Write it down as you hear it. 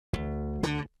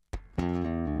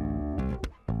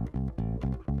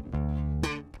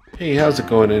Hey, how's it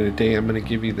going? And today I'm going to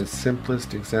give you the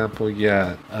simplest example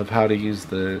yet of how to use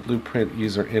the Blueprint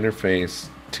user interface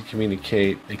to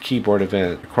communicate a keyboard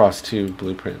event across two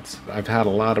blueprints. I've had a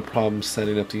lot of problems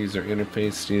setting up the user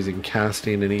interface using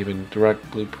casting and even direct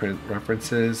blueprint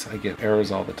references. I get errors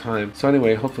all the time. So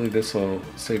anyway, hopefully this will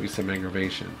save you some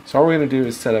aggravation. So all we're going to do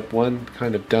is set up one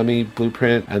kind of dummy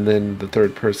blueprint and then the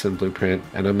third person blueprint,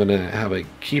 and I'm going to have a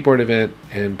keyboard event,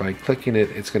 and by clicking it,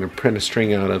 it's going to print a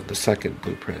string out of the second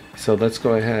blueprint. So let's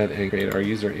go ahead and create our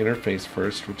user interface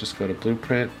first. We'll just go to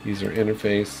Blueprint, User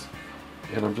Interface,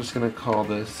 and I'm just going to call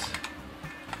this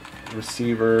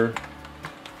receiver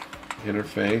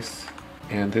interface,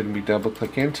 and then we double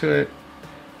click into it,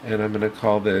 and I'm going to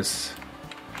call this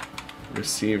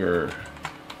receiver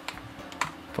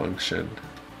function,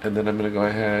 and then I'm going to go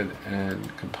ahead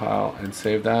and compile and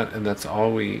save that, and that's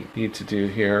all we need to do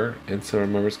here. And so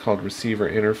remember, it's called receiver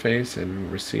interface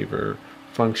and receiver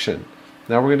function.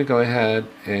 Now we're going to go ahead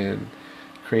and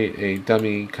create a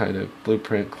dummy kind of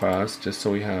blueprint class just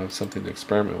so we have something to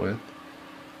experiment with,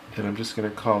 and I'm just going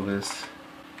to call this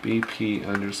BP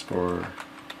underscore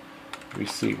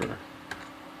receiver,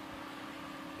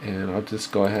 and I'll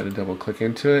just go ahead and double click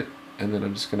into it, and then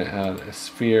I'm just going to add a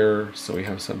sphere so we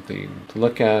have something to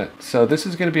look at. So this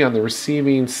is going to be on the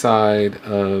receiving side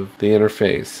of the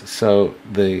interface, so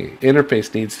the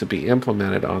interface needs to be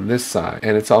implemented on this side,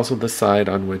 and it's also the side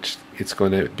on which it's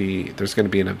going to be, there's going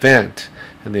to be an event,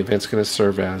 and the event's going to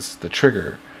serve as the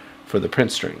trigger for the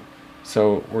print string.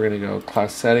 So we're going to go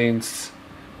class settings,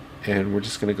 and we're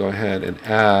just going to go ahead and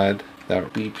add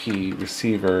that BP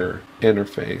receiver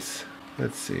interface.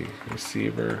 Let's see,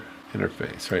 receiver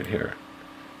interface right here.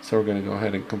 So we're going to go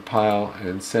ahead and compile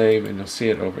and save, and you'll see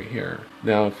it over here.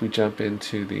 Now if we jump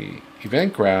into the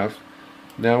event graph,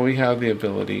 now we have the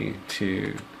ability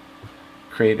to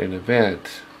create an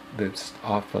event that's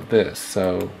off of this.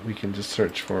 So we can just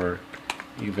search for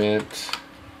event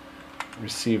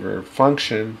receiver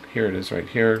function. Here it is right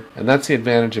here, and that's the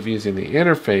advantage of using the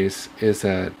interface, is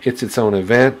that it's its own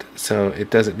event, so it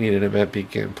doesn't need an event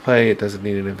begin play, it doesn't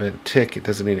need an event tick, it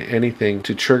doesn't need anything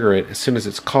to trigger it. As soon as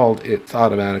it's called, it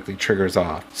automatically triggers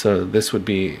off. So this would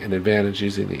be an advantage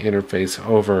using the interface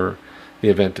over the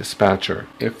event dispatcher.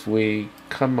 If we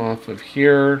come off of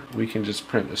here, we can just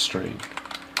print a string,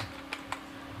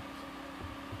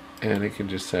 and it can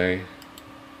just say,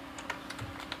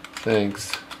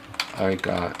 thanks, I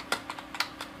got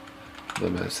the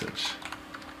message.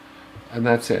 And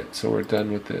that's it. So we're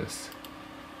done with this.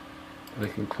 And I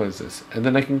can close this. And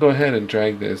then I can go ahead and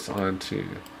drag this onto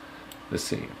the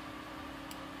scene.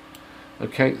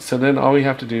 Okay, so then all we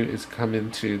have to do is come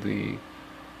into the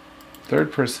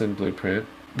third person blueprint.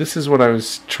 This is what I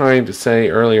was trying to say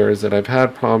earlier, is that I've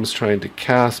had problems trying to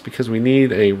cast because we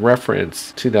need a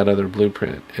reference to that other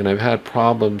blueprint. And I've had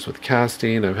problems with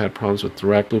casting, I've had problems with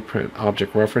direct blueprint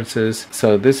object references.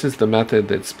 So this is the method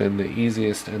that's been the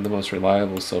easiest and the most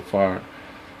reliable so far.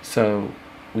 So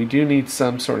we do need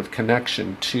some sort of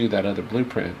connection to that other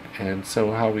blueprint. And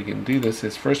so how we can do this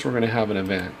is, first we're going to have an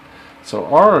event. So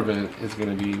our event is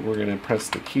going to be, we're going to press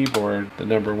the keyboard, the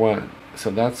number 1. So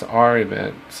that's our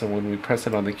event. So when we press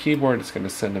it on the keyboard, it's going to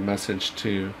send a message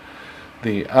to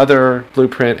the other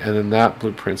blueprint, and then that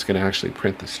blueprint's going to actually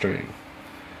print the string.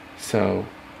 So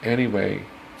anyway,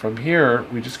 from here,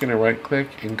 we're just going to right click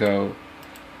and go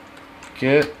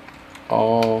get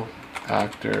all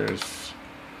actors,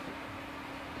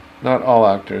 not all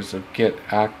actors, of get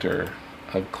actor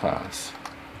of class.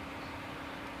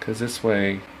 Because this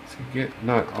way, so get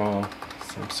not all,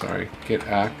 I'm sorry, get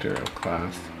actor of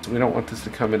class. So we don't want this to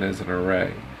come in as an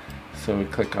array. So we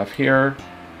click off here,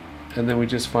 and then we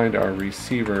just find our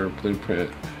receiver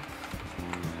blueprint,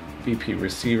 BP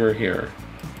receiver here.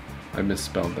 I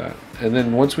misspelled that. And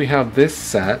then once we have this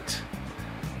set,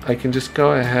 I can just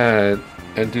go ahead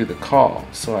and do the call.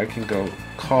 So I can go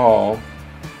call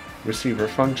receiver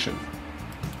function.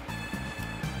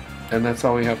 And that's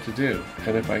all we have to do.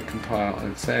 And if I compile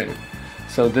and save.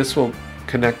 So this will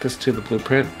connect us to the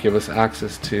blueprint, give us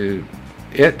access to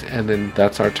it, and then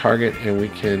that's our target, and we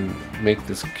can make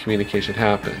this communication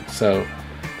happen. So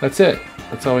that's it.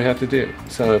 That's all we have to do.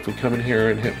 So if we come in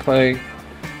here and hit play,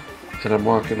 and I'm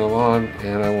walking along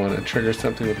and I want to trigger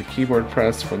something with a keyboard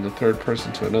press from the third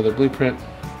person to another blueprint,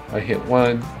 I hit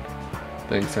 1.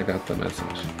 Thanks, I got the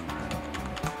message.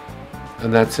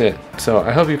 And that's it. So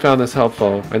I hope you found this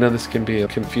helpful. I know this can be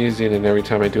confusing, and every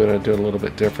time I do it a little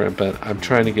bit different, but I'm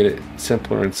trying to get it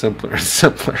simpler and simpler and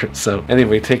simpler. So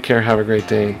anyway, take care, have a great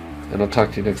day, and I'll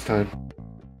talk to you next time.